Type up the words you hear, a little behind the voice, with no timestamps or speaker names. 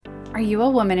Are you a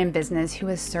woman in business who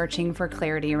is searching for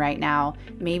clarity right now?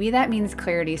 Maybe that means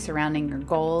clarity surrounding your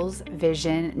goals,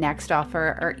 vision, next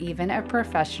offer, or even a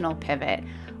professional pivot.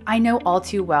 I know all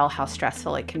too well how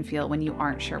stressful it can feel when you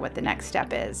aren't sure what the next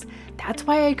step is. That's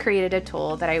why I created a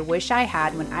tool that I wish I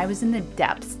had when I was in the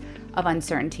depths of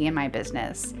uncertainty in my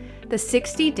business. The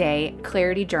 60-day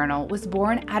Clarity Journal was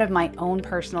born out of my own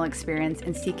personal experience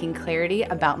in seeking clarity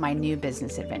about my new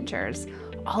business adventures.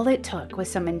 All it took was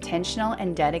some intentional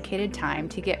and dedicated time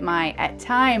to get my, at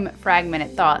time,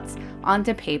 fragmented thoughts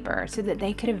onto paper so that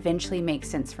they could eventually make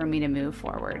sense for me to move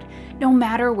forward. No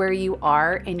matter where you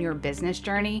are in your business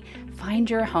journey, find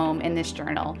your home in this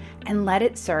journal and let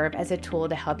it serve as a tool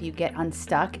to help you get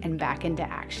unstuck and back into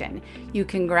action. You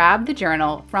can grab the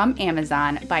journal from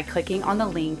Amazon by clicking on the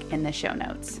link in the show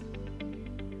notes.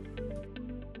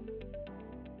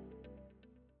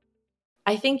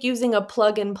 I think using a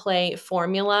plug and play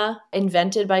formula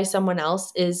invented by someone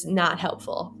else is not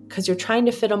helpful because you're trying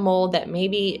to fit a mold that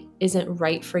maybe isn't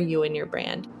right for you and your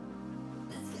brand.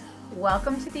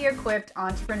 Welcome to the Equipped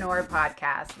Entrepreneur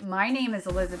Podcast. My name is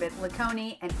Elizabeth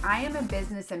Lacconi, and I am a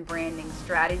business and branding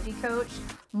strategy coach,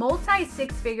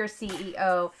 multi-six-figure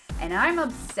CEO, and I'm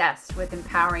obsessed with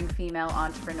empowering female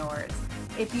entrepreneurs.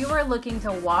 If you are looking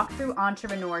to walk through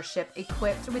entrepreneurship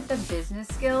equipped with the business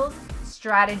skills,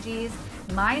 strategies,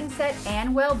 mindset,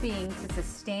 and well-being to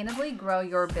sustainably grow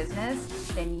your business,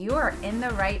 then you are in the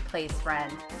right place,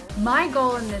 friend. My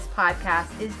goal in this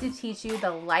podcast is to teach you the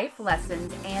life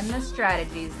lessons and the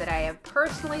strategies that I have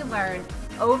personally learned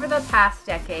over the past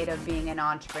decade of being an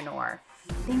entrepreneur.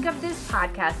 Think of this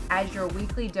podcast as your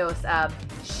weekly dose of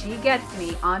She Gets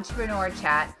Me entrepreneur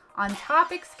chat on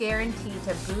topics guaranteed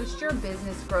to boost your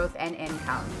business growth and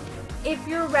income. If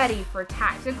you're ready for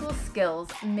tactical skills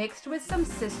mixed with some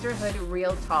sisterhood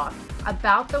real talk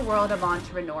about the world of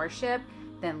entrepreneurship,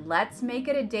 then let's make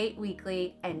it a date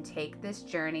weekly and take this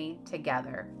journey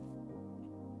together.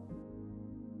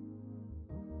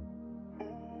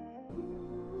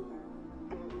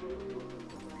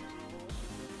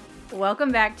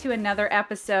 Welcome back to another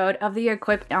episode of the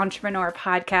Equipped Entrepreneur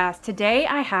Podcast. Today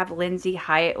I have Lindsay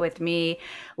Hyatt with me.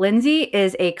 Lindsay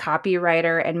is a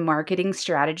copywriter and marketing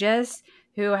strategist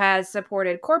who has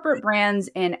supported corporate brands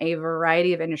in a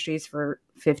variety of industries for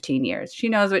 15 years. She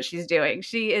knows what she's doing.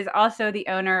 She is also the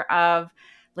owner of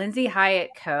Lindsay Hyatt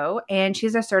Co., and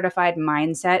she's a certified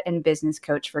mindset and business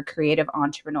coach for creative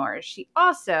entrepreneurs. She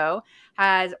also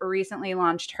has recently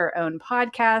launched her own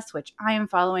podcast, which I am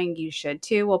following. You should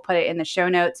too. We'll put it in the show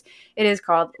notes. It is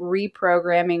called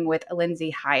Reprogramming with Lindsay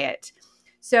Hyatt.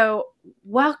 So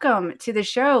welcome to the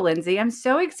show, Lindsay. I'm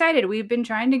so excited. We've been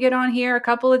trying to get on here a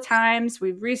couple of times.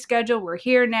 We've rescheduled. We're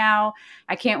here now.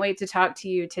 I can't wait to talk to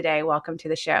you today. Welcome to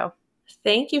the show.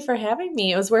 Thank you for having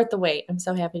me. It was worth the wait. I'm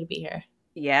so happy to be here.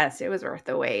 Yes, it was worth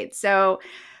the wait. So,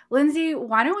 Lindsay,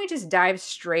 why don't we just dive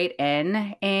straight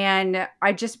in? And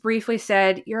I just briefly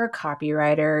said you're a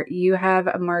copywriter, you have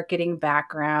a marketing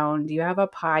background, you have a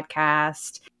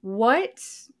podcast. What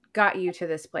got you to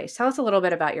this place? Tell us a little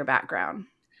bit about your background.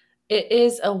 It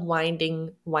is a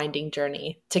winding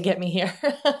journey to get me here.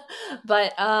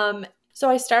 But so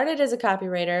I started as a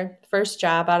copywriter, first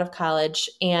job out of college,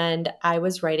 and I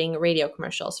was writing radio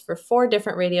commercials for 4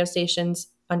 different radio stations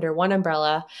under one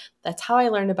umbrella. That's how I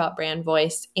learned about brand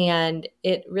voice. And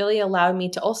it really allowed me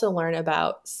to also learn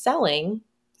about selling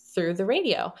through the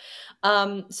radio.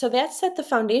 So that set the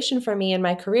foundation for me in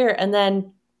my career. And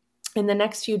then in the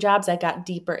next few jobs, I got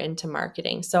deeper into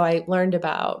marketing. So I learned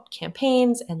about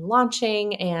campaigns and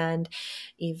launching and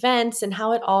events and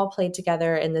how it all played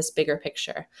together in this bigger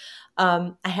picture.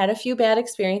 I had a few bad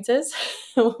experiences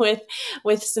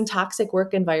with some toxic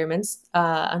work environments,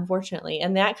 unfortunately,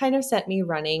 and that kind of sent me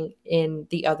running in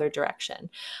the other direction.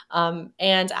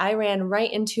 And I ran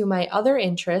right into my other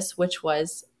interest, which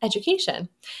was education.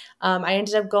 I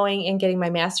ended up going and getting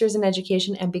my master's in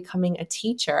education and becoming a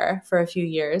teacher for a few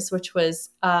years, which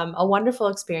was a wonderful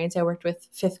experience. I worked with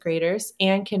 5th graders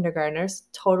and kindergartners,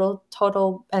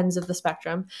 total ends of the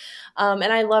spectrum.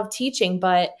 And I love teaching,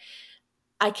 but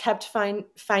I kept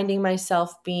finding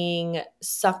myself being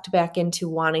sucked back into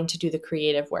wanting to do the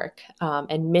creative work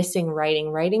and missing writing.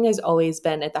 Writing has always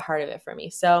been at the heart of it for me.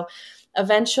 So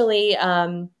eventually,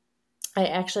 I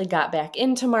actually got back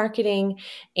into marketing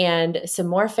and some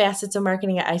more facets of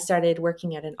marketing. I started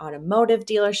working at an automotive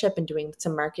dealership and doing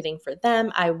some marketing for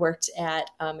them. I worked at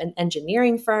an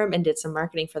engineering firm and did some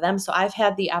marketing for them. So I've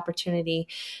had the opportunity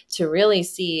to really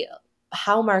see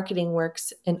how marketing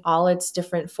works in all its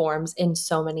different forms in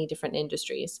so many different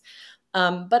industries.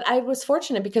 But I was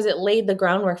fortunate because it laid the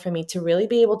groundwork for me to really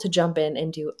be able to jump in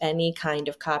and do any kind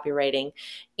of copywriting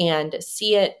and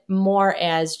see it more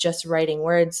as just writing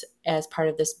words as part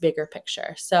of this bigger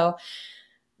picture. So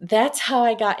that's how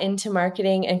I got into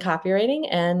marketing and copywriting.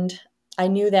 And I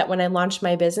knew that when I launched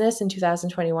my business in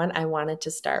 2021, I wanted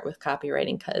to start with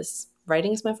copywriting because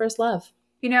writing is my first love.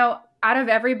 Out of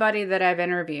everybody that I've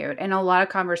interviewed and a lot of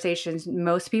conversations,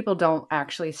 most people don't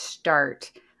actually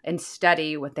start and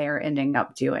study what they are ending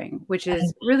up doing, which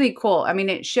is really cool. I mean,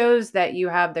 it shows that you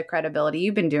have the credibility.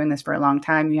 You've been doing this for a long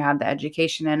time. You have the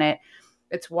education in it.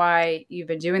 It's why you've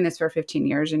been doing this for 15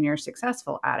 years and you're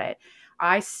successful at it.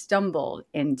 I stumbled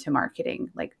into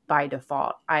marketing like by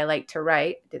default. I like to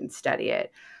write, didn't study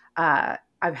it.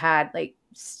 I've had like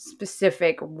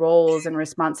specific roles and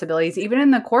responsibilities, even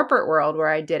in the corporate world where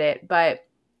I did it. But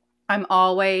I'm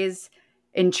always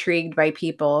intrigued by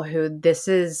people who this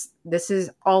has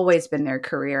always been their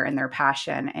career and their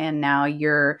passion. And now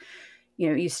you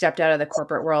stepped out of the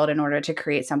corporate world in order to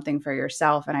create something for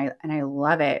yourself. And I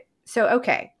love it. So,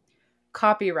 okay.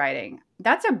 Copywriting.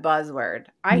 That's a buzzword.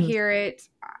 I hear it.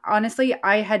 Honestly,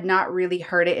 I had not really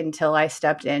heard it until I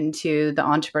stepped into the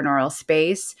entrepreneurial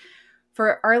space.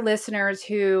 For our listeners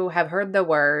who have heard the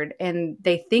word and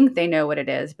they think they know what it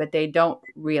is, but they don't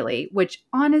really, which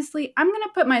honestly, I'm going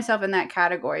to put myself in that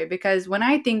category because when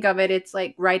I think of it, it's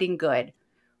like writing good,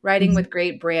 writing with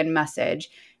great brand message.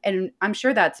 And I'm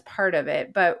sure that's part of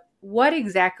it. But what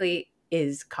exactly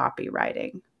is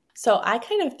copywriting? So I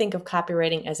kind of think of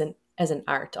copywriting as an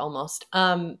art almost.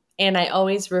 And I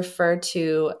always refer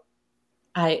to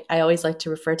I always like to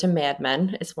refer to Mad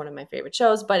Men. It's one of my favorite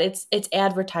shows, but it's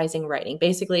advertising writing.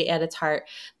 Basically, at its heart,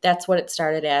 that's what it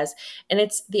started as. And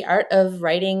it's the art of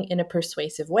writing in a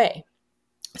persuasive way.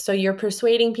 So you're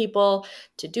persuading people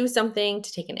to do something,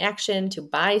 to take an action, to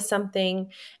buy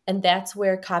something. And that's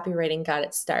where copywriting got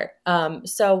its start.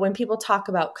 So when people talk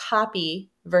about copy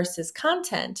versus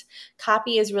content,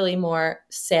 copy is really more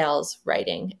sales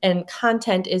writing and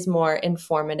content is more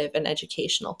informative and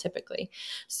educational typically.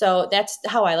 So that's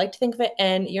how I like to think of it.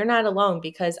 And you're not alone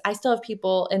because I still have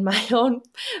people in my own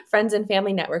friends and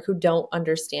family network who don't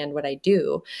understand what I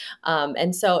do.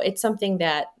 And so it's something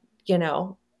that,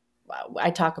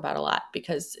 I talk about a lot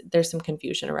because there's some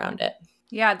confusion around it.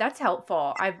 Yeah, that's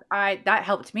helpful. That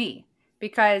helped me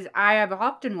because I have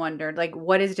often wondered like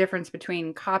what is the difference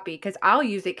between copy because I'll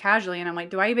use it casually and I'm like,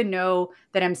 do I even know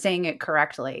that I'm saying it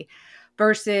correctly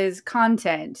versus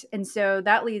content? And so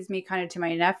that leads me kind of to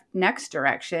my next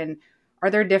direction. Are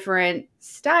there different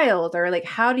styles or like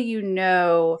how do you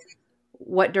know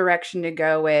what direction to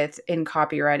go with in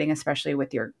copywriting, especially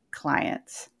with your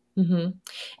clients? Mm-hmm.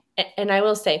 And I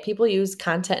will say people use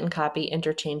content and copy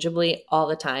interchangeably all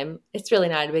the time. It's really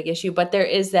not a big issue, but there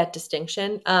is that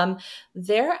distinction.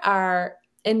 There are,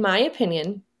 in my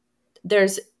opinion,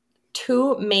 there's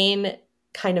two main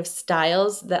kind of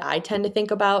styles that I tend to think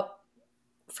about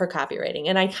for copywriting.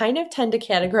 And I kind of tend to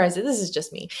categorize it. This is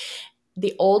just me.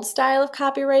 The old style of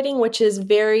copywriting, which is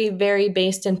very, very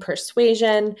based in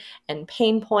persuasion and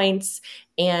pain points.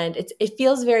 And it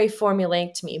feels very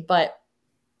formulaic to me, but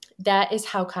that is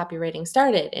how copywriting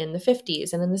started in the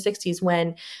 50s and in the 60s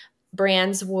when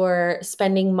brands were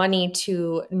spending money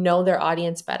to know their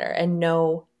audience better and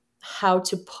know how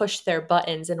to push their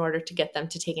buttons in order to get them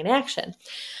to take an action.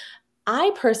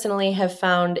 I personally have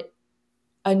found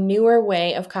a newer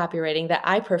way of copywriting that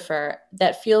I prefer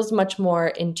that feels much more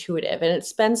intuitive and it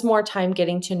spends more time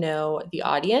getting to know the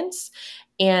audience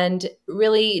and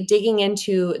really digging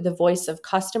into the voice of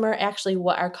customer, actually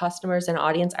what our customers and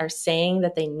audience are saying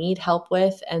that they need help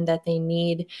with and that they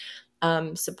need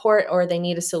support or they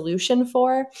need a solution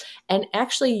for, and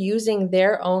actually using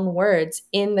their own words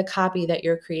in the copy that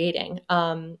you're creating.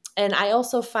 And I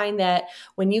also find that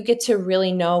when you get to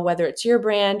really know whether it's your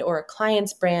brand or a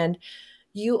client's brand,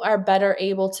 you are better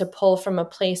able to pull from a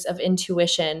place of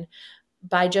intuition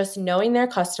by just knowing their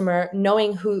customer,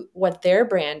 knowing what their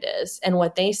brand is and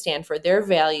what they stand for, their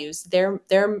values,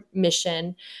 their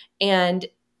mission, and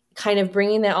kind of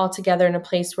bringing that all together in a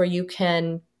place where you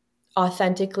can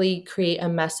authentically create a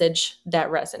message that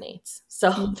resonates.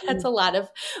 So that's a lot of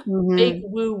big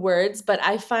woo words, but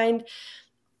I find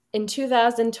in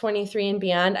 2023 and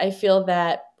beyond, I feel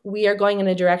that we are going in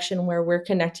a direction where we're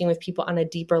connecting with people on a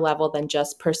deeper level than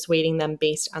just persuading them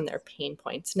based on their pain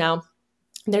points. Now,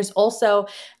 there's also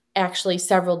actually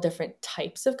several different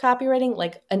types of copywriting,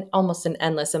 like almost an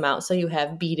endless amount. So you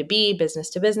have B2B, business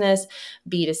to business,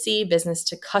 B2C, business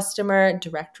to customer,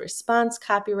 direct response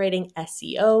copywriting,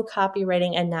 SEO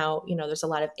copywriting, and now, there's a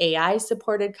lot of AI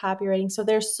supported copywriting. So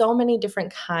there's so many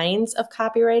different kinds of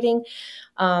copywriting.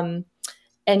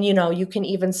 And, you can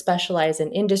even specialize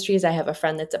in industries. I have a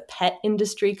friend that's a pet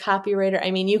industry copywriter.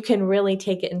 I mean, you can really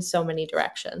take it in so many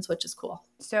directions, which is cool.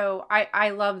 So I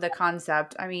love the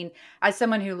concept. I mean, as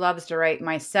someone who loves to write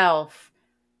myself,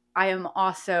 I am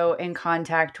also in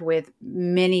contact with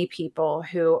many people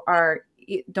who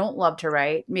don't love to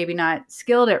write, maybe not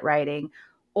skilled at writing,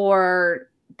 or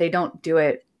they don't do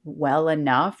it well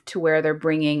enough to where they're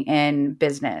bringing in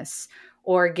business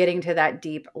or getting to that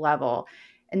deep level.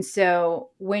 And so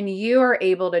when you are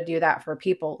able to do that for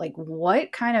people, like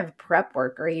what kind of prep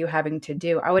work are you having to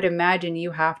do? I would imagine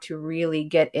you have to really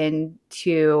get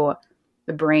into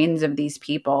the brains of these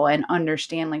people and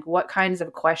understand like what kinds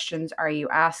of questions are you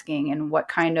asking and what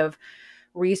kind of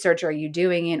research are you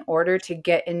doing in order to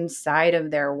get inside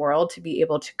of their world to be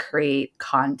able to create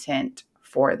content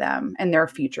for them and their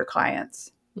future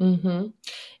clients. Mm-hmm.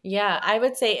 Yeah, I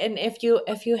would say, and if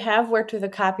you have worked with a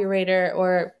copywriter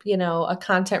or, a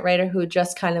content writer who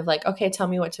just kind of like, okay, tell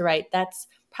me what to write, that's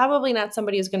probably not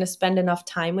somebody who's going to spend enough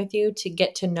time with you to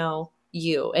get to know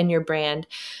you and your brand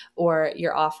or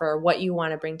your offer, or what you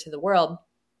want to bring to the world.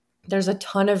 There's a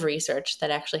ton of research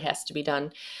that actually has to be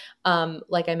done.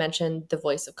 Like I mentioned, the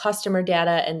voice of customer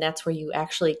data, and that's where you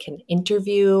actually can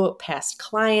interview past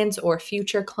clients or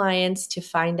future clients to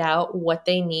find out what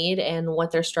they need and what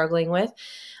they're struggling with.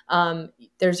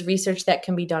 There's research that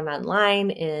can be done online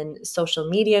in social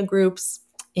media groups,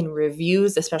 in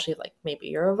reviews, especially like maybe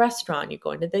you're a restaurant, you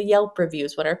go into the Yelp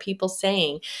reviews. What are people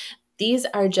saying? These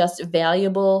are just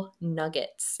valuable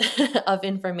nuggets of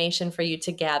information for you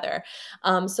to gather.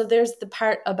 So there's the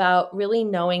part about really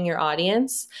knowing your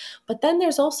audience, but then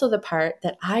there's also the part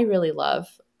that I really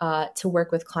love to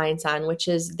work with clients on, which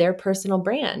is their personal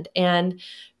brand and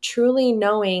truly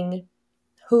knowing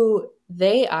who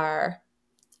they are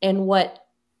and what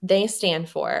they stand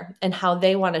for and how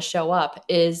they want to show up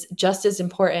is just as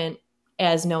important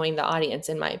as knowing the audience,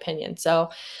 in my opinion. So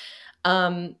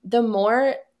the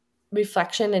more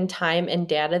reflection and time and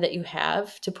data that you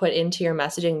have to put into your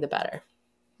messaging, the better.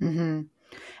 Mm-hmm.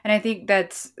 And I think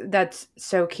that's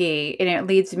so key. And it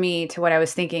leads me to what I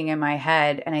was thinking in my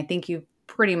head. And I think you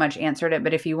pretty much answered it.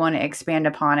 But if you want to expand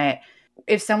upon it,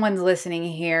 if someone's listening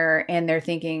here and they're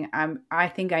thinking, I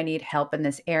think I need help in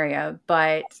this area,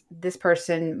 but this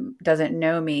person doesn't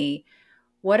know me,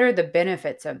 what are the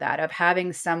benefits of that, of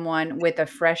having someone with a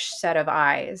fresh set of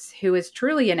eyes who is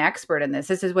truly an expert in this?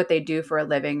 This is what they do for a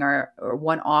living, or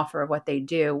one offer of what they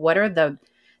do. What are the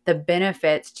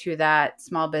benefits to that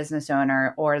small business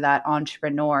owner or that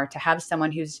entrepreneur to have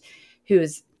someone who's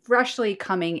freshly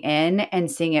coming in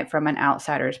and seeing it from an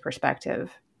outsider's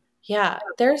perspective? Yeah,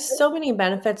 there's so many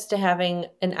benefits to having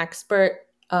an expert,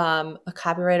 a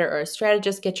copywriter or a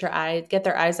strategist get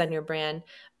their eyes on your brand.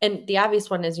 And the obvious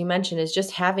one, as you mentioned, is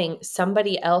just having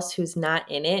somebody else who's not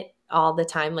in it all the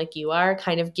time like you are,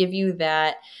 kind of give you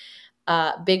that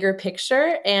bigger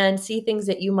picture and see things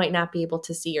that you might not be able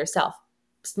to see yourself.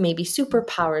 Maybe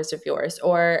superpowers of yours,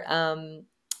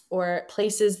 or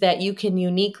places that you can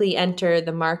uniquely enter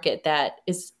the market that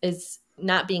is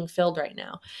not being filled right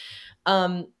now.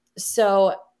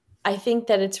 So I think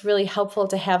that it's really helpful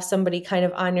to have somebody kind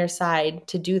of on your side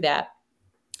to do that.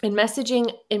 And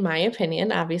messaging, in my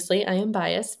opinion, obviously I am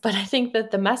biased, but I think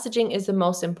that the messaging is the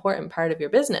most important part of your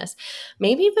business,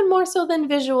 maybe even more so than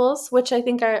visuals, which I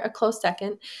think are a close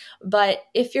second. But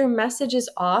if your message is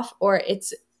off or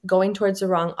it's going towards the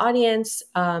wrong audience,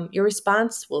 your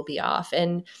response will be off.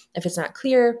 And if it's not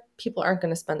clear, people aren't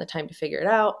going to spend the time to figure it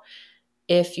out.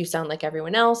 If you sound like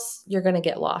everyone else, you're going to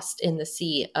get lost in the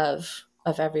sea of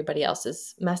everybody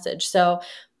else's message. So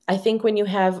I think when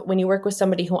you work with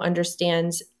somebody who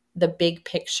understands the big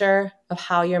picture of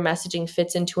how your messaging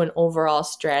fits into an overall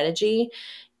strategy,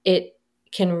 it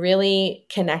can really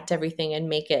connect everything and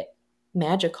make it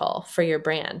magical for your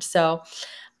brand. So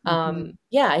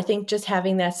yeah, I think just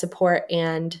having that support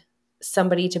and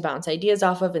somebody to bounce ideas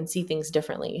off of and see things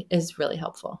differently is really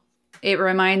helpful. It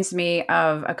reminds me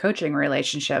of a coaching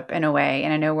relationship in a way.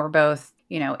 And I know we're both,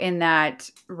 in that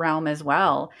realm as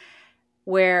well,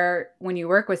 where when you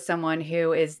work with someone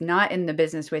who is not in the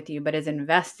business with you, but is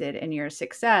invested in your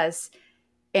success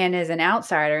and is an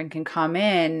outsider and can come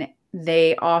in,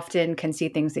 they often can see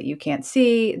things that you can't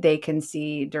see. They can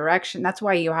see direction. That's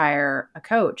why you hire a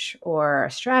coach or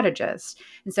a strategist.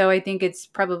 And so I think it's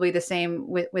probably the same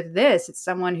with this. It's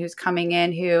someone who's coming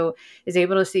in who is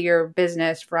able to see your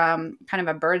business from kind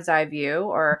of a bird's eye view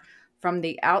or from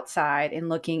the outside and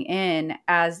looking in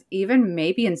as even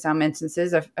maybe in some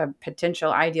instances a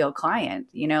potential ideal client.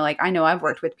 Like I know I've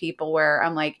worked with people where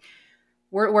I'm like,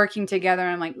 we're working together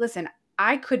and I'm like, listen,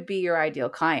 I could be your ideal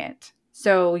client.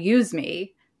 So use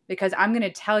me. because I'm going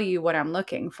to tell you what I'm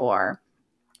looking for.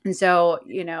 And so,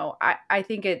 I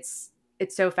think it's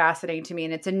so fascinating to me.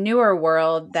 And it's a newer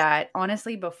world that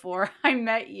honestly, before I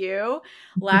met you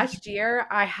last year,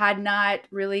 I had not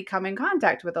really come in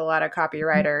contact with a lot of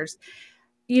copywriters.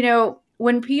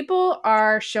 When people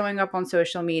are showing up on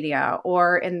social media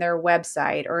or in their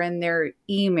website or in their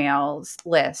emails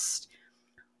list,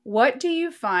 what do you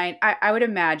find? I would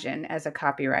imagine as a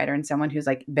copywriter and someone who's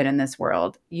like been in this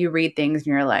world, you read things and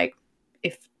you're like,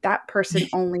 if that person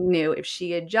only knew, if she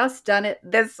had just done it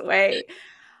this way,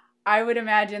 I would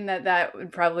imagine that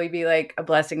would probably be like a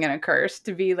blessing and a curse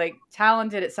to be like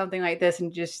talented at something like this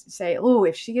and just say, oh,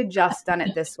 if she had just done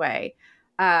it this way.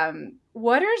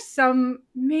 What are some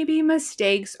maybe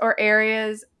mistakes or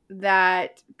areas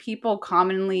that people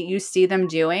commonly you see them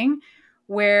doing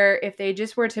where if they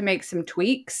just were to make some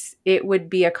tweaks, it would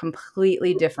be a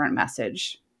completely different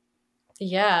message?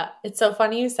 Yeah, it's so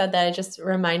funny you said that. It just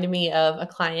reminded me of a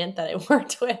client that I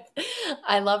worked with.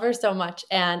 I love her so much,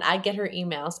 and I get her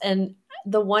emails. And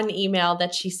the one email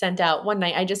that she sent out one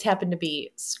night, I just happened to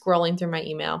be scrolling through my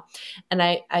email, and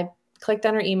I clicked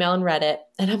on her email and read it.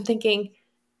 And I'm thinking,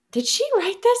 did she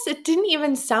write this? It didn't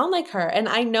even sound like her. And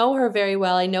I know her very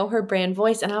well. I know her brand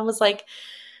voice. And I was like,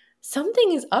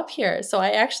 something is up here. So I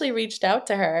actually reached out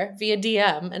to her via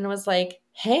DM and was like,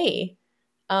 hey,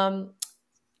 um,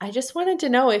 I just wanted to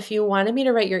know if you wanted me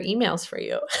to write your emails for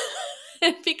you.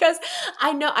 Because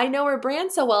I know her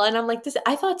brand so well. And I'm like,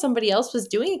 I thought somebody else was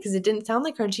doing it because it didn't sound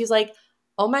like her. And she's like,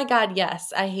 oh my God,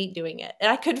 yes, I hate doing it. And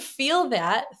I could feel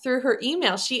that through her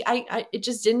email. It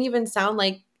just didn't even sound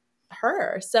like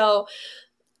her. So,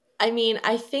 I mean,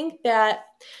 I think that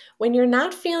when you're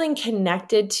not feeling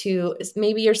connected to,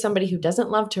 maybe you're somebody who doesn't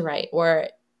love to write or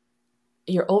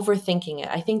you're overthinking it.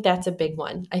 I think that's a big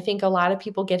one. I think a lot of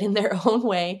people get in their own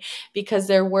way because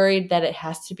they're worried that it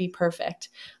has to be perfect.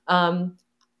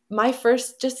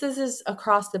 Just this is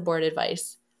across the board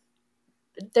advice.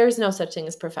 There's no such thing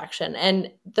as perfection. And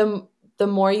the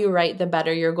more you write, the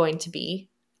better you're going to be.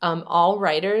 All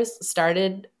writers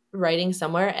started writing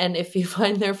somewhere. And if you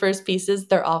find their first pieces,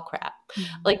 they're all crap.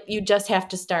 Mm-hmm. Like you just have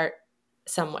to start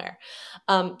somewhere.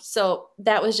 So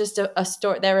that was just a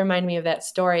story that reminded me of that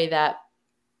story that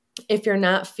if you're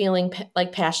not feeling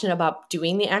like passionate about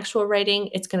doing the actual writing,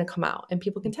 it's going to come out and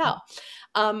people can tell.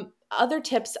 Other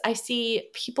tips, I see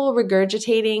people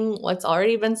regurgitating what's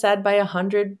already been said by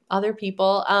 100 other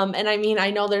people. And I mean,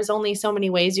 I know there's only so many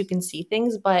ways you can see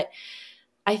things, but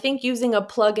I think using a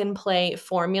plug and play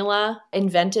formula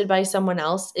invented by someone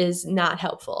else is not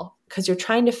helpful because you're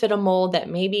trying to fit a mold that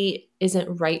maybe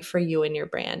isn't right for you and your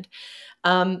brand.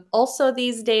 Also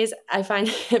these days, I find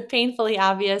it painfully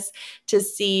obvious to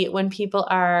see when people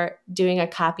are doing a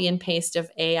copy and paste of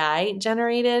AI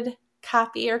generated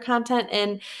copy or content.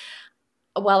 And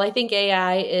while I think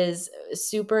AI is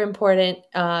super important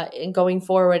in going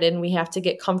forward and we have to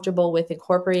get comfortable with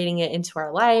incorporating it into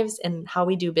our lives and how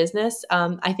we do business,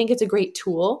 I think it's a great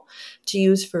tool to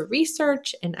use for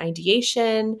research and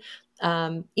ideation,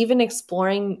 even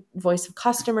exploring voice of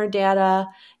customer data,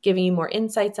 giving you more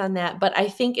insights on that. But I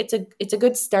think it's a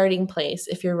good starting place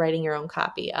if you're writing your own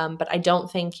copy. But I don't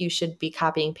think you should be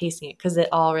copying and pasting it because it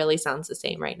all really sounds the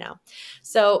same right now.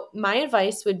 So my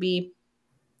advice would be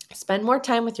spend more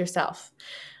time with yourself,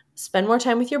 spend more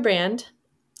time with your brand,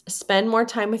 spend more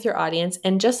time with your audience,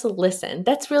 and just listen.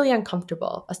 That's really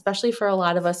uncomfortable, especially for a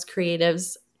lot of us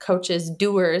creatives, coaches,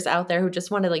 doers out there who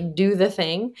just want to like do the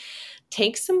thing.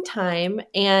 Take some time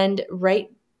and write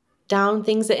down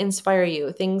things that inspire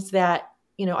you, things that,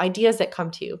 ideas that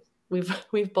come to you.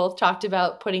 We've both talked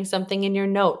about putting something in your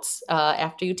notes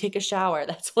after you take a shower.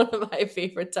 That's one of my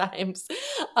favorite times.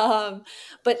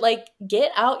 But like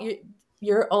get out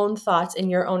your own thoughts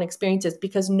and your own experiences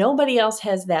because nobody else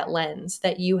has that lens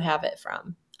that you have it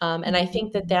from. And I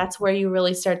think that that's where you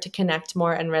really start to connect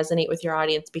more and resonate with your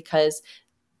audience because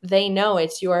they know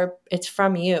it's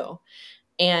from you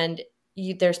and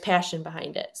there's passion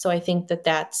behind it. So I think that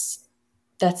that's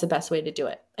the best way to do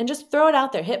it. And just throw it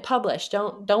out there, hit publish.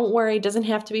 Don't worry. It doesn't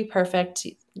have to be perfect.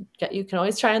 You can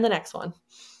always try on the next one.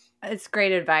 It's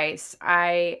great advice.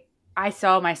 I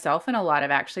saw myself in a lot of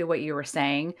actually what you were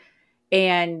saying.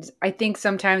 And I think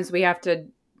sometimes we have to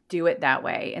do it that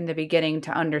way in the beginning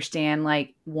to understand,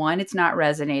 like, one, it's not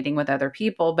resonating with other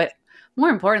people, but more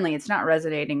importantly, it's not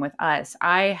resonating with us.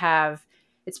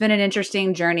 It's been an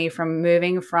interesting journey from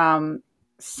moving from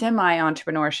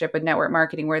semi-entrepreneurship with network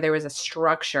marketing where there was a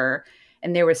structure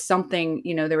and there was something,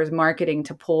 there was marketing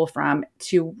to pull from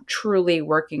to truly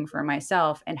working for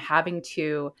myself and having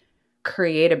to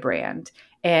create a brand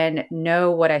and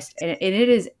know and it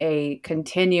is a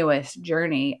continuous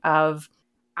journey of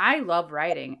I love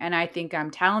writing and I think I'm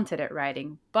talented at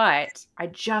writing, but I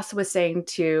just was saying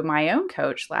to my own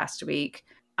coach last week,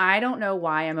 I don't know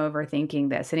why I'm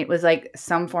overthinking this. And it was like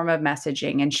some form of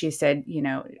messaging. And she said,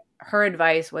 her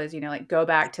advice was, like go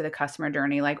back to the customer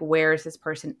journey. Like, where is this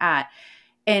person at?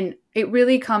 And it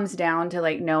really comes down to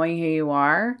like knowing who you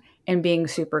are and being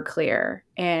super clear.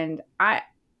 And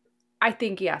I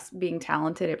think, yes, being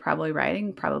talented at probably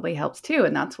writing probably helps too.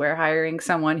 And that's where hiring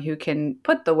someone who can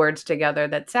put the words together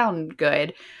that sound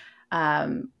good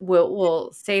will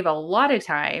save a lot of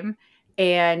time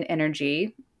and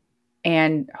energy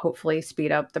and hopefully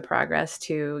speed up the progress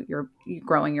to your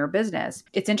growing your business.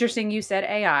 It's interesting you said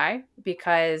AI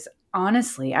because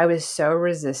honestly, I was so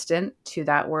resistant to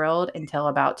that world until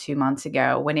about 2 months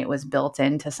ago when it was built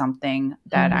into something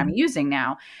that I'm using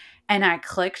now. And I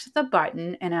clicked the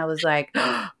button and I was like,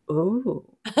 ooh,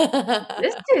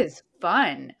 this is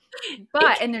fun.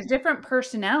 And there's different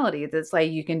personalities. It's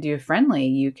like you can do friendly,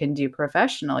 you can do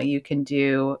professional, you can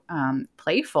do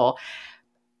playful.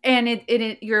 And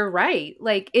you're right.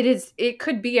 Like it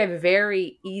could be a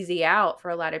very easy out for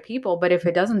a lot of people, but if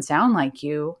it doesn't sound like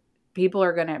you, people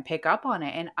are going to pick up on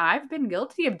it. And I've been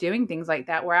guilty of doing things like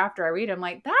that where after I read, I'm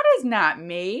like, that is not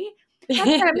me. That's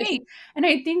not me. And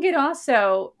I think it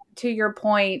also, to your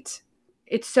point,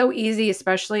 it's so easy,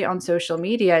 especially on social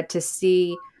media, to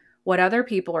see what other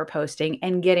people are posting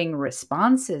and getting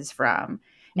responses from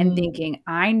and thinking,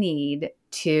 I need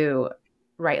to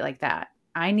write like that.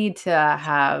 I need to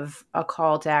have a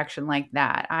call to action like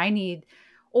that.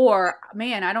 Or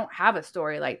man, I don't have a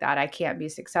story like that. I can't be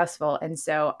successful. And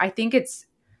so I think it's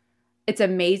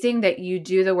amazing that you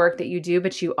do the work that you do,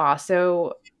 but you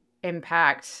also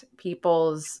impact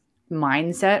people's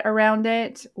mindset around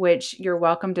it, which you're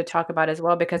welcome to talk about as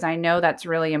well, because I know that's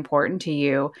really important to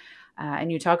you.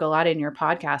 And you talk a lot in your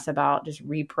podcast about just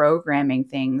reprogramming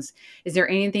things. Is there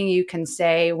anything you can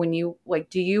say when you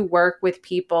do you work with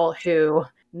people who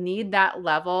need that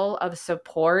level of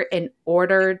support in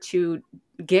order to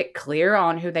get clear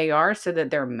on who they are so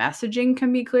that their messaging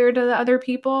can be clear to the other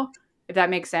people? If that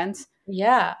makes sense.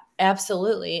 Yeah,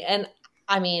 absolutely. And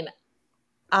I mean,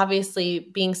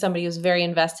 obviously being somebody who's very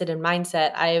invested in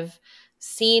mindset, I've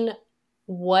seen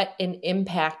what an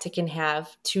impact it can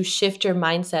have to shift your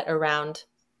mindset around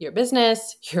your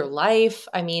business, your life.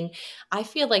 I mean, I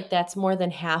feel like that's more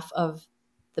than half of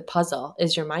the puzzle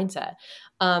is your mindset.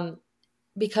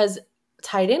 Because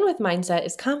tied in with mindset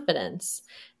is confidence.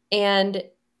 And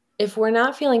if we're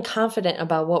not feeling confident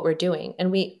about what we're doing,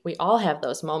 and we all have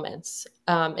those moments,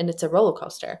 and it's a roller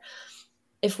coaster.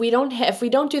 If we don't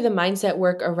do the mindset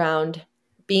work around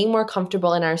being more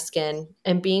comfortable in our skin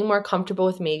and being more comfortable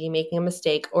with maybe making a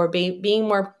mistake or being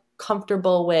more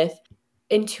comfortable with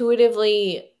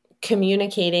intuitively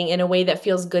communicating in a way that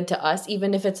feels good to us,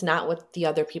 even if it's not what the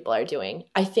other people are doing,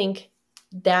 I think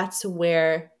that's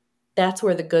where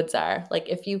the goods are. Like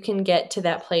if you can get to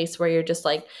that place where you're just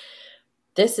like,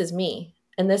 this is me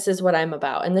and this is what I'm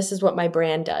about and this is what my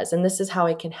brand does and this is how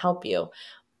I can help you.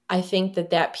 I think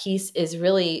that piece is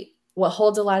really what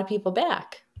holds a lot of people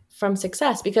back from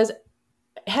success, because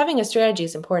having a strategy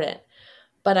is important.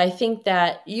 But I think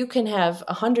that you can have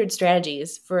 100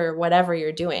 strategies for whatever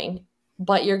you're doing,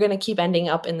 but you're going to keep ending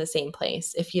up in the same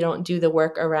place if you don't do the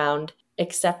work around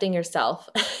accepting yourself.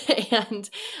 And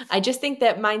I just think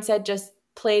that mindset just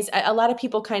plays, a lot of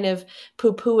people kind of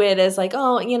poo-poo it as like,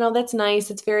 oh, that's nice.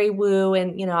 It's very woo.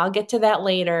 And, I'll get to that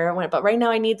later. But right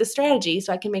now I need the strategy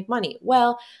so I can make money.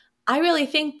 Well, I really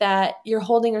think that you're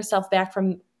holding yourself back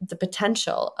from the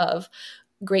potential of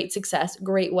great success,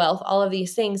 great wealth, all of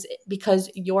these things,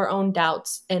 because your own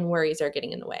doubts and worries are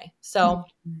getting in the way. So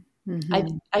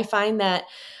I find that,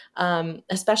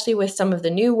 especially with some of the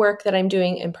new work that I'm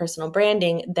doing in personal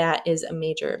branding, that is a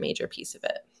major, major piece of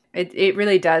it. It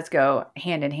really does go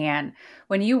hand in hand.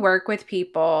 When you work with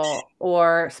people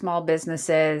or small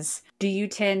businesses, do you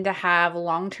tend to have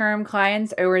long-term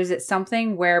clients, or is it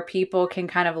something where people can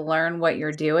kind of learn what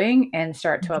you're doing and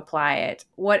start to apply it?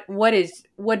 What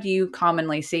do you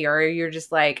commonly see? Or you're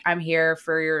just like, I'm here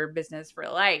for your business for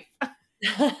life?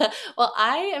 Well,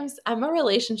 I'm a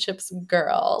relationships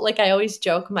girl. Like I always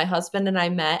joke, my husband and I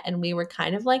met and we were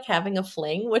kind of like having a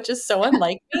fling, which is so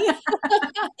unlike me.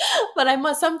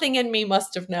 But something in me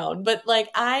must have known. But like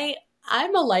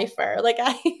I'm a lifer. Like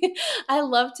I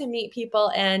love to meet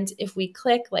people, and if we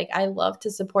click, like I love to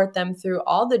support them through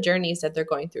all the journeys that they're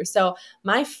going through. So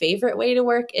my favorite way to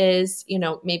work is,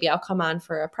 maybe I'll come on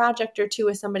for a project or two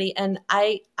with somebody, and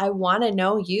I want to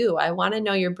know you. I want to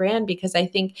know your brand, because I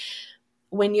think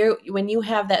when you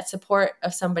have that support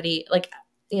of somebody, like,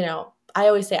 I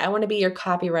always say, I want to be your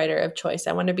copywriter of choice.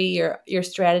 I want to be your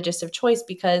strategist of choice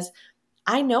because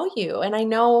I know you and I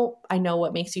know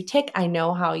what makes you tick. I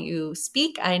know how you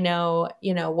speak. I know,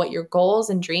 what your goals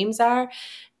and dreams are.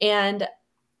 And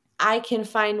I can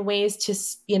find ways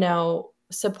to,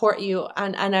 support you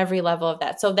on every level of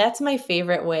that. So that's my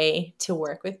favorite way to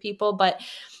work with people. But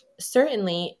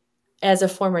certainly as a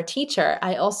former teacher,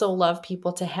 I also love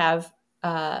people to have,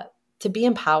 to be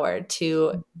empowered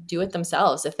to do it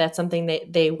themselves if that's something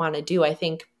they want to do. I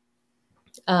think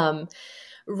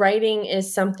writing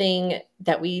is something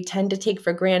that we tend to take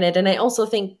for granted. And I also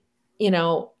think,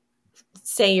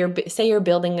 say you're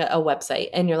building a website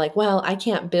and you're like, well,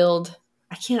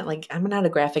 I'm not a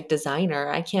graphic designer.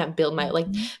 I can't build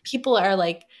people are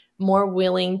like more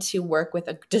willing to work with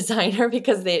a designer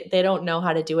because they don't know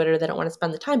how to do it or they don't want to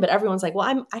spend the time. But everyone's like,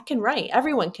 well, I can write.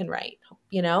 Everyone can write,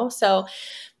 So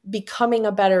becoming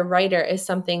a better writer is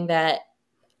something that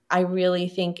I really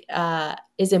think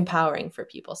is empowering for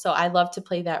people. So I love to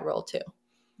play that role too.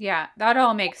 Yeah, that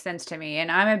all makes sense to me. And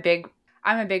I'm a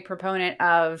big proponent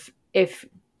of, if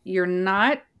you're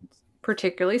not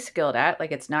particularly skilled at,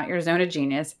 like it's not your zone of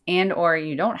genius, and or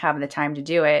you don't have the time to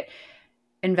do it,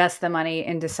 invest the money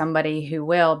into somebody who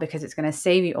will, because it's going to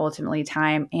save you ultimately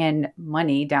time and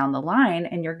money down the line.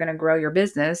 And you're going to grow your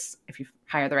business, if you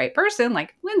hire the right person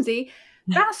like Lindsay,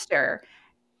 faster.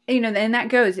 And that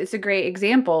goes, it's a great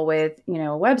example with,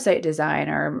 website design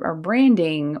or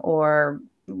branding, or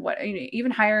what,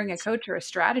 even hiring a coach or a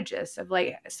strategist, of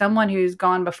like someone who's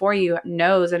gone before you,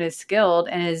 knows and is skilled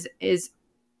and is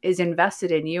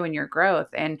invested in you and your growth.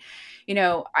 And,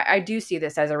 I do see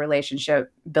this as a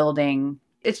relationship building.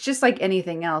 It's just like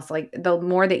anything else. Like the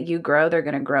more that you grow, they're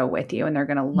going to grow with you and they're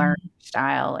going to learn your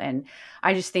style. And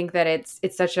I just think that it's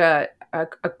such a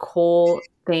cool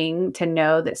thing to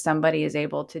know that somebody is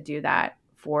able to do that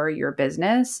for your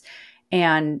business,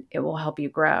 and it will help you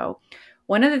grow.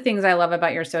 One of the things I love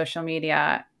about your social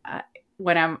media,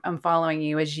 when I'm following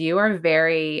you, is you are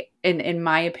very, in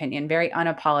my opinion, very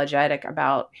unapologetic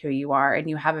about who you are, and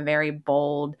you have a very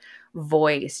bold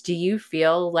voice. Do you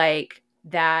feel like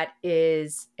that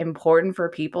is important for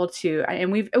people to,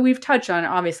 and we've touched on,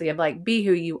 obviously, of like, be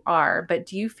who you are, but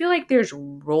do you feel like there's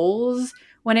rules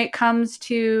when it comes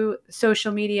to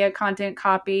social media content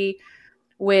copy,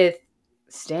 with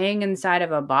staying inside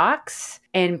of a box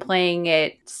and playing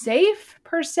it safe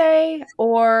per se,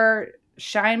 or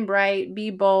shine bright,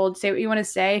 be bold, say what you want to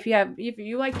say? If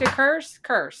you like to curse,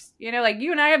 like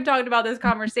you and I have talked about this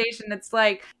conversation. It's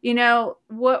like,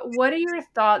 what are your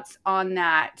thoughts on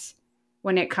that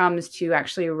when it comes to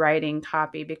actually writing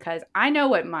copy? Because I know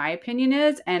what my opinion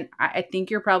is, and I think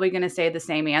you're probably going to say the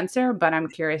same answer, but I'm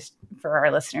curious for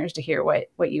our listeners to hear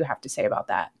what you have to say about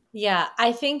that. Yeah,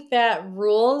 I think that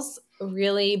rules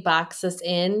really box us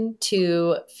in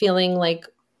to feeling like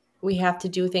we have to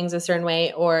do things a certain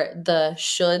way, or the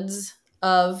shoulds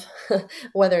of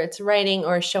whether it's writing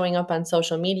or showing up on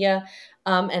social media.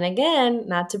 And again,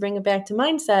 not to bring it back to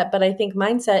mindset, but I think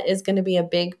mindset is going to be a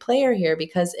big player here,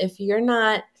 because if you're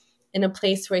not in a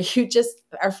place where you just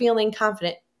are feeling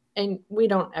confident, and we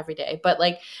don't every day, but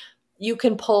like you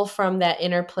can pull from that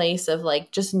inner place of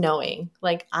like just knowing,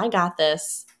 like, I got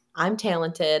this. I'm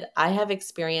talented, I have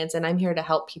experience, and I'm here to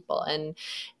help people. And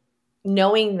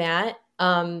knowing that,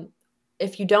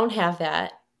 if you don't have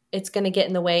that, it's going to get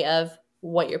in the way of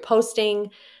what you're posting,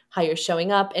 how you're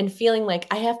showing up, and feeling like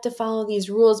I have to follow these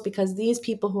rules because these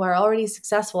people who are already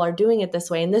successful are doing it this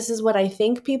way. And this is what I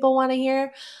think people want to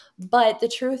hear. But the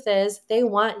truth is, they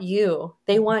want you.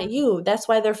 They want you. That's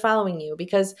why they're following you,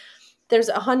 because there's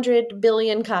 100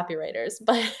 billion copywriters,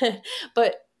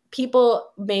 but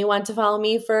people may want to follow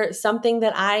me for something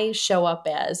that I show up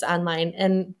as online.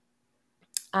 And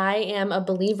I am a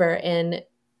believer in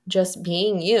just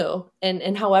being you,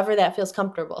 and however that feels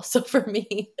comfortable. So for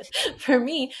me,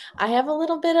 I have a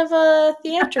little bit of a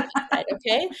theatrical side.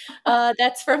 Okay.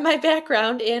 That's from my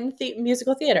background in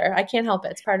musical theater. I can't help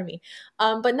it. It's part of me.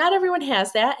 But not everyone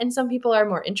has that. And some people are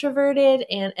more introverted,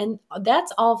 and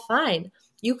that's all fine.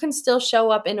 You can still show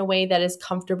up in a way that is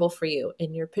comfortable for you,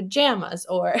 in your pajamas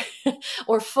or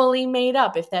or fully made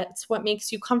up, if that's what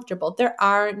makes you comfortable. There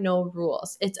are no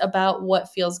rules. It's about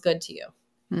what feels good to you.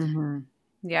 Mm-hmm.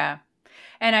 Yeah.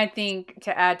 And I think,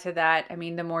 to add to that, I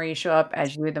mean, the more you show up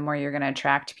as you, the more you're going to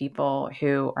attract people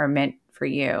who are meant for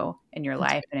you in your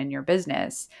life and in your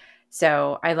business.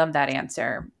 So I love that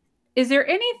answer. Is there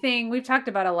anything, we've talked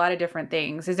about a lot of different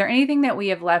things, is there anything that we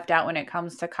have left out when it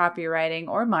comes to copywriting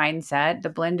or mindset, the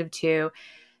blend of two,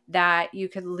 that you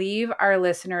could leave our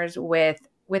listeners with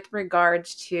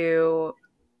regards to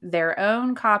their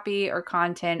own copy or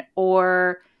content,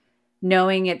 or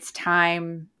knowing it's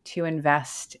time to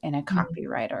invest in a Mhm.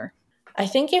 copywriter? I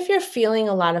think if you're feeling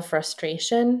a lot of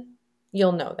frustration,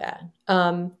 you'll know that.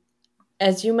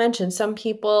 As you mentioned, some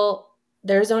people,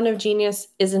 their zone of genius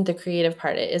isn't the creative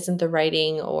part. It isn't the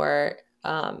writing or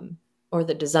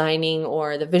the designing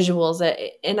or the visuals.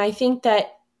 And I think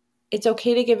that it's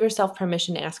okay to give yourself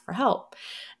permission to ask for help.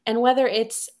 And whether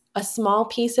it's a small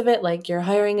piece of it, like you're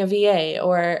hiring a VA,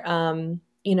 or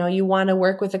you want to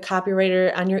work with a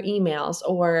copywriter on your emails,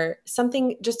 or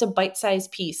something, just a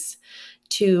bite-sized piece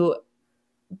to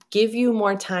give you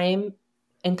more time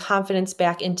and confidence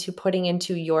back into putting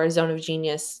into your zone of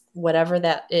genius, whatever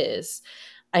that is,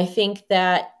 I think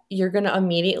that you're going to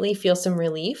immediately feel some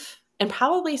relief and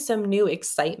probably some new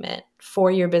excitement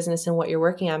for your business and what you're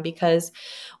working on. Because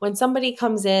when somebody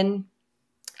comes in,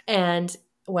 and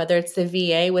whether it's the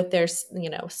VA with their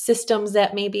systems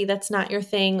that maybe that's not your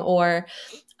thing, or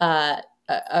uh,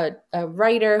 a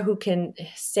writer who can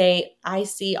say, I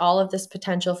see all of this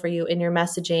potential for you in your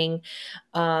messaging,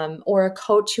 or a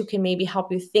coach who can maybe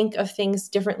help you think of things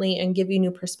differently and give you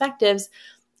new perspectives,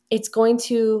 it's going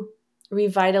to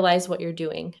revitalize what you're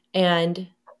doing and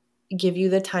give you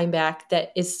the time back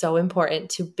that is so important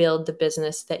to build the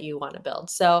business that you want to build.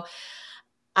 So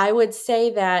I would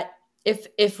say that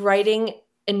if writing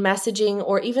and messaging,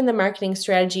 or even the marketing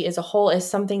strategy as a whole, is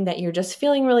something that you're just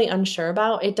feeling really unsure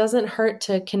about, it doesn't hurt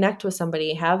to connect with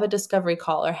somebody, have a discovery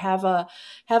call, or have a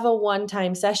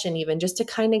one-time session, even just to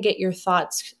kind of get your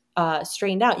thoughts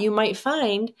straightened out. You might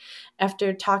find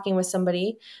after talking with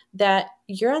somebody that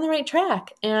you're on the right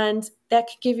track, and that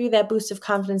could give you that boost of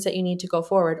confidence that you need to go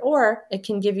forward. Or it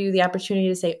can give you the opportunity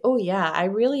to say, oh yeah, I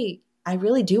really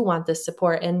do want this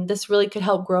support, and this really could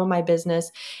help grow my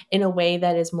business in a way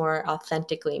that is more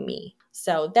authentically me.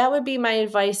 So that would be my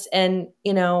advice. And,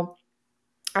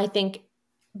 I think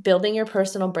building your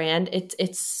personal brand,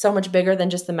 it's so much bigger than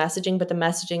just the messaging, but the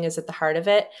messaging is at the heart of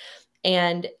it.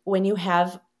 And when you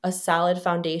have a solid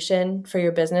foundation for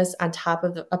your business on top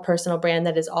of a personal brand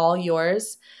that is all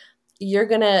yours, you're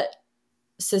going to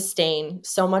sustain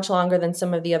so much longer than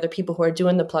some of the other people who are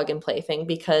doing the plug and play thing,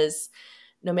 because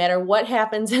no matter what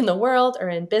happens in the world or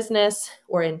in business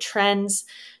or in trends,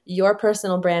 your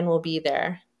personal brand will be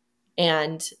there,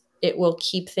 and it will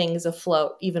keep things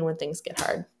afloat even when things get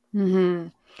hard. Mm-hmm.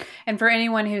 And for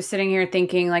anyone who's sitting here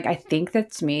thinking, like, I think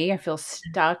that's me, I feel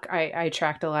stuck. I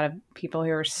attract a lot of people who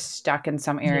are stuck in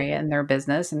some area in their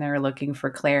business and they're looking for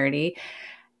clarity.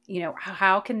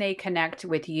 How can they connect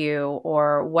with you,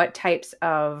 or what types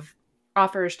of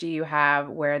offers do you have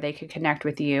where they could connect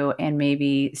with you and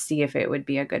maybe see if it would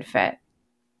be a good fit?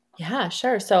 Yeah,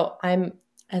 sure. So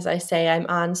as I say, I'm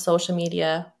on social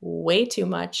media way too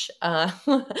much.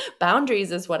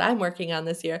 Boundaries is what I'm working on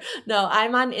this year. No,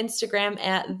 I'm on Instagram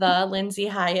at the Lindsay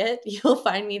Hyatt. You'll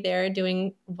find me there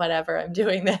doing whatever I'm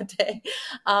doing that day,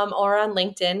 or on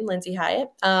LinkedIn, Lindsay Hyatt.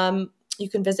 You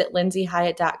can visit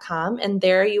lindsayhyatt.com, and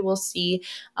there you will see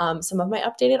some of my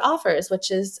updated offers,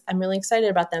 I'm really excited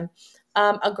about them.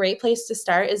 A great place to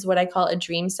start is what I call a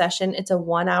dream session. It's a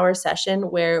 1-hour session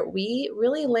where we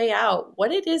really lay out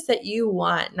what it is that you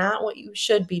want, not what you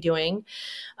should be doing.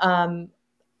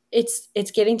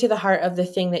 It's getting to the heart of the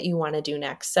thing that you want to do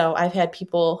next. So I've had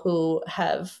people who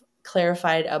have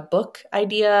clarified a book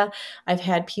idea. I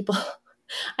had people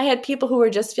who were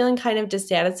just feeling kind of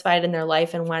dissatisfied in their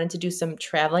life and wanted to do some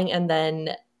traveling, and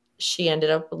then she ended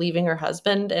up leaving her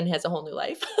husband and has a whole new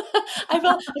life. I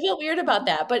felt weird about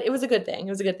that, but it was a good thing.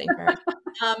 It was a good thing for her.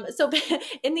 So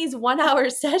in these 1-hour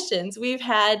sessions, we've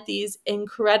had these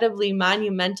incredibly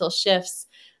monumental shifts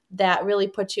that really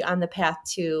put you on the path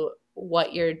to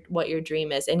what your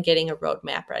dream is and getting a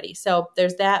roadmap ready. So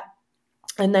there's that.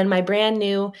 And then my brand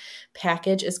new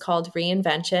package is called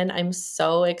Reinvention. I'm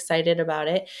so excited about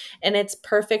it. And it's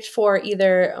perfect for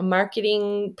either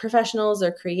marketing professionals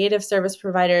or creative service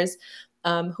providers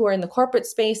who are in the corporate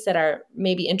space that are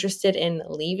maybe interested in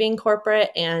leaving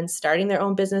corporate and starting their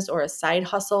own business or a side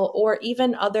hustle, or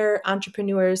even other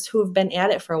entrepreneurs who have been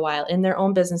at it for a while in their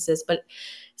own businesses, but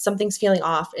something's feeling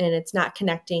off and it's not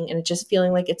connecting and it's just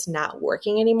feeling like it's not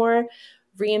working anymore.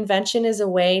 Reinvention is a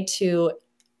way to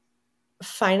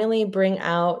finally bring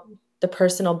out the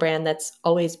personal brand that's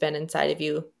always been inside of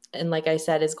you. And like I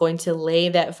said, is going to lay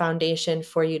that foundation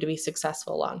for you to be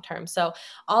successful long-term. So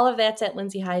all of that's at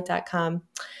lindsayhyatt.com.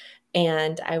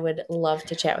 And I would love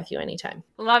to chat with you anytime.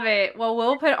 Love it. Well,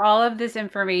 we'll put all of this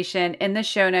information in the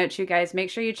show notes, you guys. Make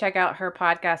sure you check out her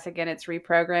podcast. Again, it's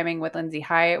Reprogramming with Lindsay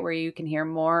Hyatt, where you can hear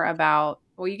more about,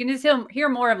 well, you can just hear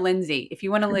more of Lindsay if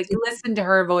you want to listen to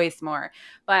her voice more.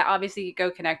 But obviously, you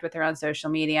go connect with her on social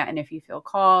media. And if you feel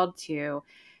called to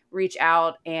reach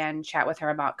out and chat with her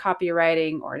about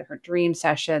copywriting or her dream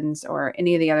sessions or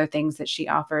any of the other things that she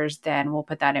offers, then we'll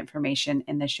put that information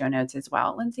in the show notes as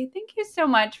well. Lindsay, thank you so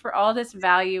much for all this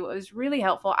value. It was really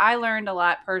helpful. I learned a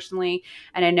lot personally,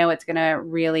 and I know it's going to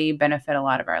really benefit a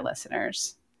lot of our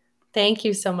listeners. Thank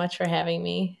you so much for having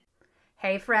me.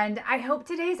 Hey friend, I hope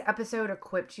today's episode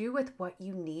equipped you with what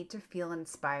you need to feel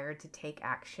inspired to take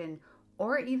action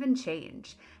or even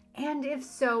change. And if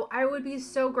so, I would be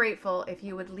so grateful if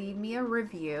you would leave me a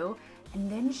review and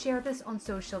then share this on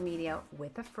social media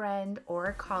with a friend or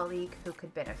a colleague who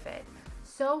could benefit.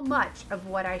 So much of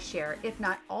what I share, if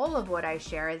not all of what I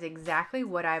share, is exactly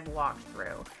what I've walked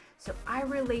through. So I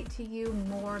relate to you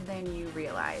more than you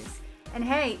realize. And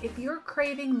hey, if you're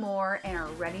craving more and are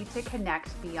ready to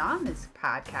connect beyond this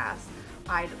podcast,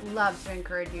 I'd love to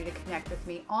encourage you to connect with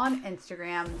me on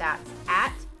Instagram. That's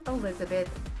at Elizabeth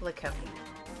Laconey.